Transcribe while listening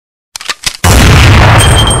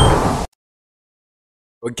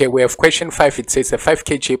Okay, we have question 5. It says a 5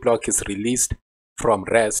 kg block is released from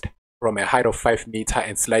rest from a height of 5 meters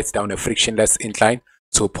and slides down a frictionless incline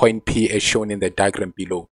to point P as shown in the diagram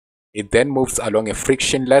below. It then moves along a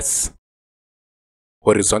frictionless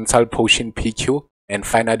horizontal portion PQ and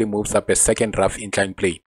finally moves up a second rough incline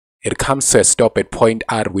plane. It comes to a stop at point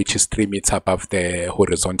R, which is 3 meters above the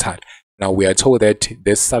horizontal. Now we are told that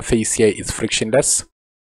this surface here is frictionless,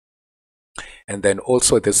 and then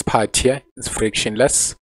also this part here is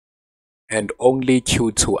frictionless, and only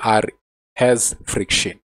Q to R has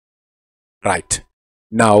friction. Right.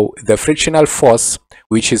 Now the frictional force,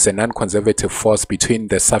 which is a non-conservative force between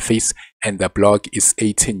the surface and the block, is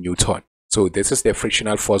 18 Newton. So this is the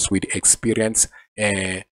frictional force we experience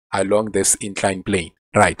along this inclined plane.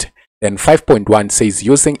 Right. Then 5.1 says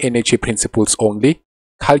using energy principles only,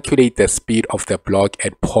 calculate the speed of the block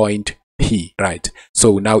at point P. Right.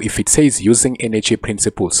 So now if it says using energy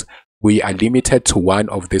principles, we are limited to one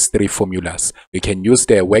of these three formulas. We can use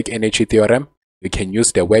the work energy theorem, we can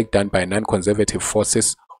use the work done by non-conservative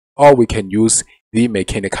forces, or we can use the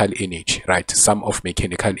mechanical energy, right? Sum of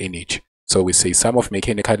mechanical energy. So we say sum of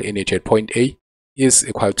mechanical energy at point A is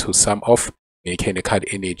equal to sum of mechanical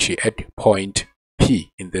energy at point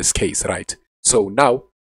P in this case, right? So now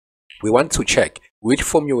we want to check which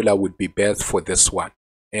formula would be best for this one,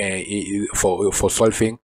 for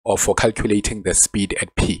solving or for calculating the speed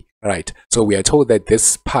at P, right? So we are told that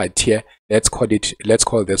this part here, let's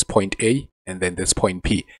call this point A and then this point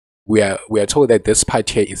P. We are told that this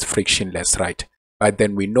part here is frictionless, right? But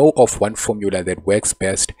then we know of one formula that works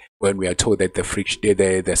best when we are told that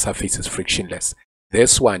the surface is frictionless.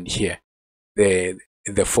 This one here, the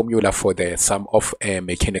formula for the sum of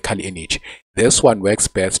mechanical energy. This one works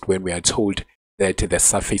best when we are told that the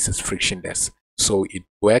surface is frictionless. So it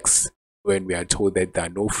works when we are told that there are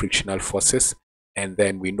no frictional forces, and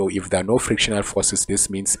then we know if there are no frictional forces, this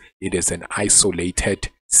means it is an isolated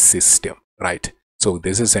system, right? So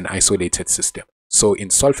this is an isolated system. So in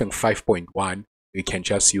solving 5.1, we can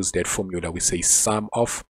just use that formula. We say sum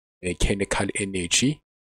of mechanical energy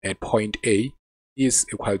at point A is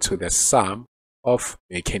equal to the sum of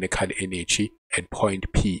mechanical energy at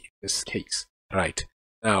point P in this case, right?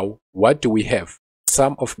 Now, what do we have?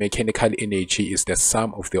 Sum of mechanical energy is the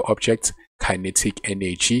sum of the object's kinetic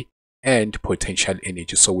energy and potential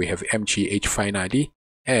energy. So we have mgh finally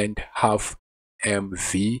and half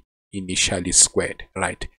mv initially squared,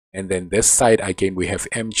 right? And then this side again we have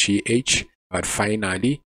mgh but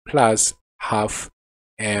finally plus half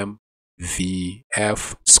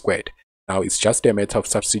mvf squared. Now it's just a matter of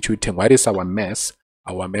substituting. What is our mass?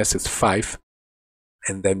 Our mass is 5,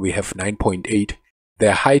 and then we have 9.8.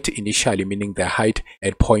 The height initially, meaning the height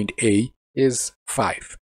at point A, is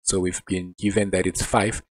 5. So we've been given that it's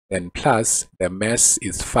 5, then plus the mass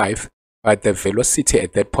is 5, but the velocity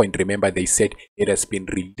at that point, remember they said it has been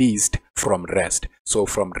released from rest. So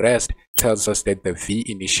from rest tells us that the V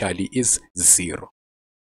initially is 0.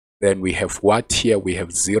 Then we have what here? We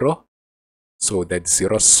have 0. So that's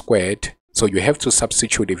 0 squared. So you have to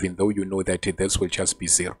substitute even though you know that this will just be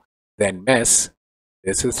 0. Then mass,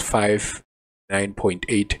 this is 5.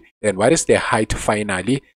 9.8. Then what is the height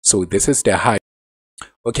finally? So this is the height.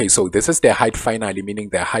 Okay, so this is the height finally, meaning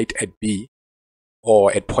the height at B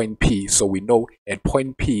or at point P. So we know at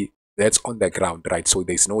point P, that's on the ground, right? So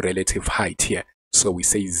there's no relative height here. So we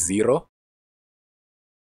say 0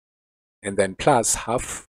 and then plus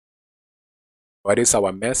half. What is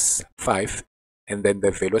our mass? 5. And then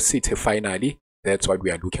the velocity finally, that's what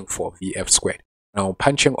we are looking for, Vf squared. Now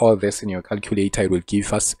punching all this in your calculator, it will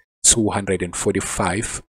give us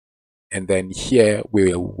 245, and then here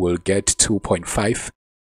we will get 2.5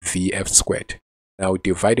 Vf squared. Now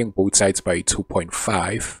dividing both sides by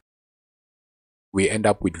 2.5, we end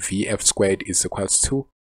up with Vf squared is equals to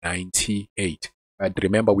 98. But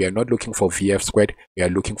remember, we are not looking for Vf squared, we are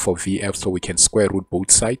looking for Vf, so we can square root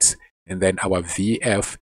both sides, and then our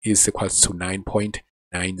Vf is equals to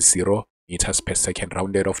 9.90 meters per second,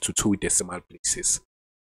 rounded off to 2 decimal places.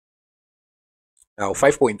 Now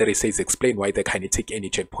 5.3 says explain why the kinetic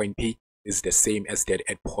energy at point P is the same as that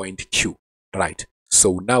at point Q, right?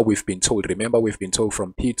 So now we've been told, remember we've been told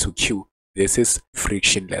from P to Q, this is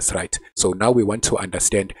frictionless, right? So now we want to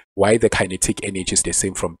understand why the kinetic energy is the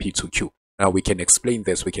same from P to Q. Now we can explain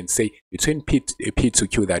this. We can say between P to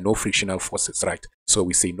Q there are no frictional forces, right? So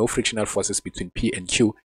we say no frictional forces between P and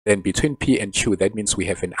Q. Then between P and Q, that means we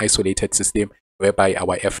have an isolated system whereby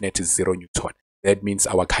our F net is 0 Newton. That means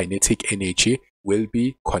our kinetic energy will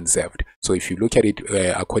be conserved. So if you look at it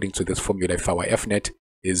according to this formula, if our F net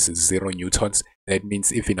is 0 newtons, that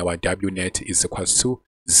means even our W net is equals to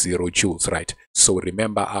 0 joules, right? So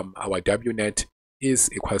remember, our W net is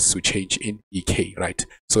equals to change in EK, right?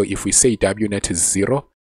 So if we say W net is 0,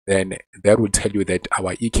 then that will tell you that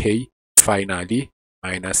our EK finally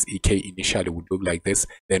minus EK initially would look like this.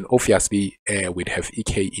 Then obviously we'd have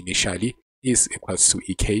EK initially is equals to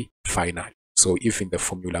EK final. So if in the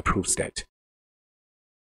formula proves that.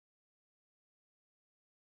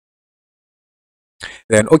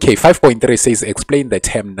 Then okay, 5.3 says explain the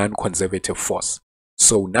term non-conservative force.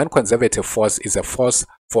 So non-conservative force is a force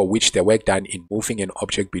for which the work done in moving an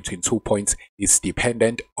object between 2 points is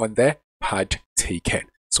dependent on the path taken.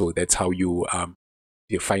 So that's how you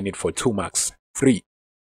define it for 2 marks. 3.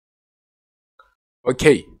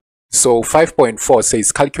 Okay, so 5.4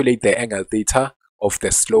 says calculate the angle theta of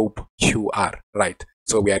the slope QR, right?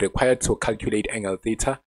 So we are required to calculate angle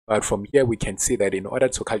theta, but from here we can see that in order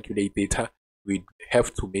to calculate theta, we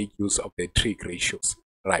have to make use of the trig ratios,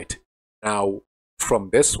 right? Now,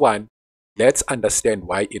 from this one, let's understand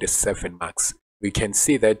why it is 7 marks. We can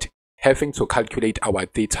see that having to calculate our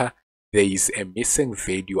theta, there is a missing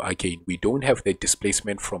value again. We don't have the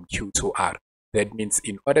displacement from Q to R. That means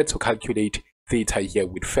in order to calculate theta here,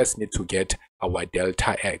 we'd first need to get our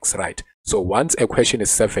delta x, right? So once a question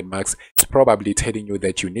is 7 marks, it's probably telling you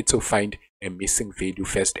that you need to find a missing value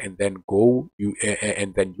first and then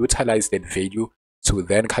utilize that value to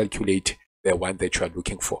then calculate the one that you are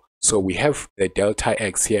looking for. So we have the delta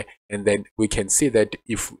x here, and then we can see that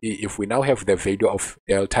if we now have the value of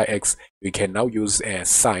delta x, we can now use a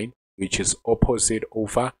sign which is opposite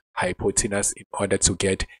over hypotenuse in order to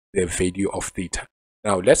get the value of theta.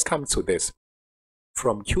 Now let's come to this.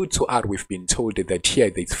 From Q to R, we've been told that here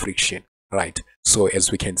there's friction, right? So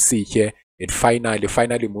as we can see here, it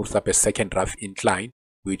finally moves up a second rough incline,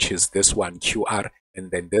 which is this one QR, and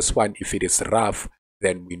then this one, if it is rough,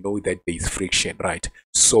 then we know that there is friction, right?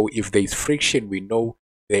 So if there is friction, we know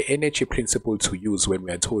the energy principle to use when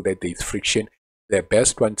we are told that there is friction. The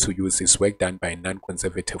best one to use is work done by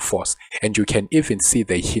non-conservative force. And you can even see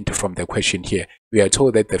the hint from the question here. We are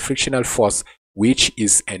told that the frictional force, which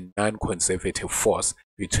is a non-conservative force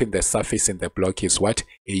between the surface and the block, is what?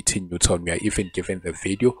 18 Newton. We are even given the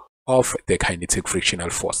value of the kinetic frictional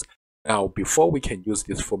force. Now, before we can use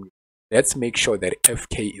this formula, let's make sure that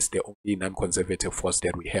Fk is the only non-conservative force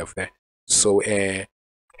that we have there. So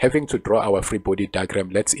having to draw our free body diagram,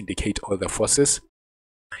 let's indicate all the forces.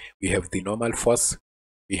 We have the normal force,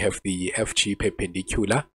 we have the Fg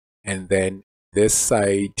perpendicular, and then this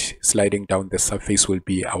side sliding down the surface will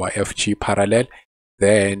be our Fg parallel.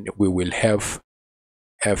 Then we will have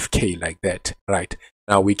Fk like that, right?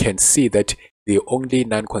 Now we can see that the only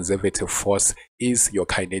non-conservative force is your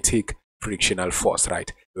kinetic frictional force,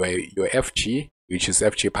 right? Where your Fg, which is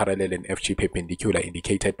Fg parallel and Fg perpendicular,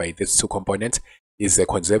 indicated by these two components, is a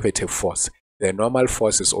conservative force. The normal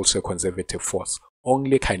force is also a conservative force.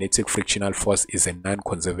 Only kinetic frictional force is a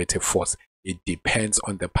non-conservative force. It depends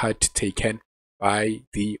on the path taken by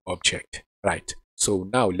the object, right? So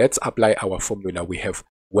now let's apply our formula. We have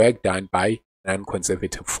work done by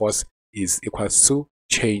non-conservative force is equals to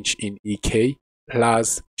change in EK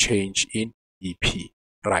plus change in EP,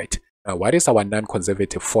 right? Now what is our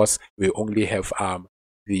non-conservative force? We only have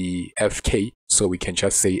the Fk, so we can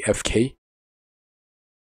just say Fk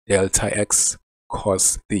delta x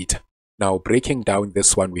cos theta. Now breaking down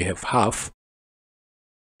this one, we have half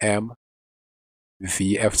m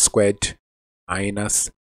Vf squared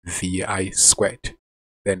minus Vi squared,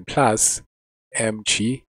 then plus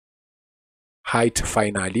mg height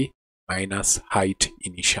finally minus height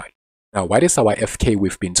initially. Now what is our Fk?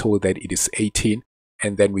 We've been told that it is 18,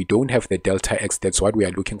 and then we don't have the delta x. That's what we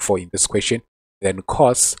are looking for in this question. Then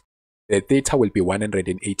cos, the theta will be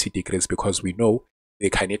 180 degrees because we know the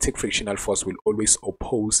kinetic frictional force will always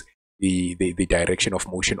oppose the direction of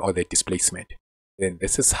motion or the displacement. Then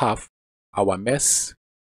this is half. Our mass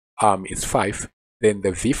is 5. Then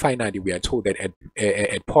the V finally, we are told that at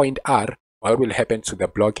point R, what will happen to the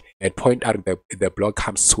block? At point R, the block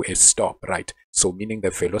comes to a stop, right? So meaning the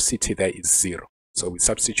velocity there is 0. So we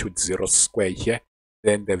substitute 0 square here.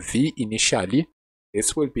 Then the V initially,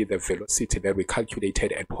 this will be the velocity that we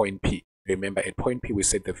calculated at point P. Remember, at point P, we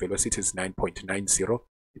said the velocity is 9.90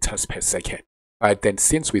 meters per second. But then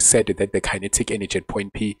since we said that the kinetic energy at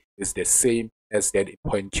point P is the same as that at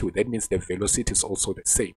point Q, that means the velocity is also the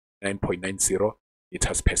same, 9.90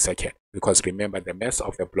 meters per second. Because remember, the mass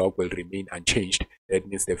of the block will remain unchanged. That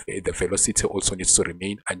means the velocity also needs to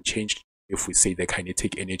remain unchanged if we say the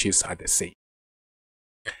kinetic energies are the same.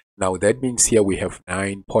 Now that means here we have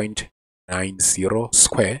 9.90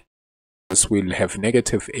 square. This will have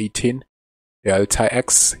negative 18 delta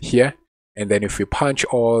x here, and then if we punch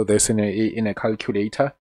all this in a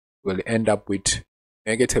calculator, we'll end up with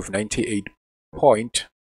negative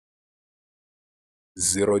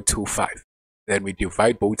 0.025. Then we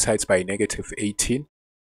divide both sides by negative 18.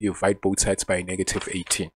 Divide both sides by negative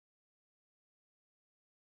 18.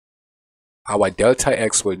 Our delta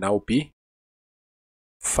x will now be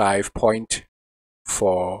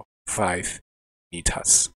 5.45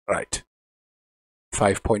 meters, right?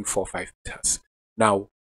 5.45 meters. Now,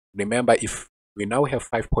 remember, if we now have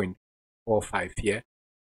 5.45 here,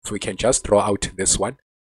 so we can just draw out this one,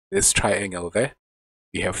 this triangle there.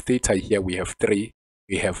 We have theta here, we have 3,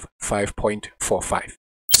 we have 5.45.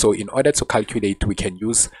 So in order to calculate, we can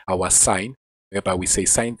use our sign, whereby we say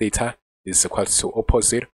sine theta is equal to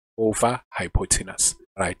opposite over hypotenuse,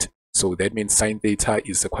 right? So that means sine theta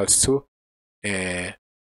is equal to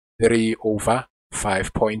 3 over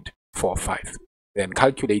 5.45. Then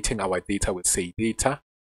calculating our theta, we'll say theta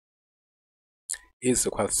is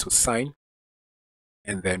equal to sine,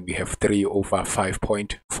 and then we have 3 over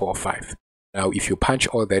 5.45. Now, if you punch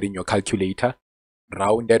all that in your calculator,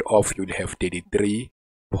 rounded off, you'll have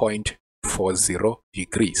 33.40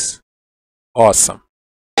 degrees. Awesome.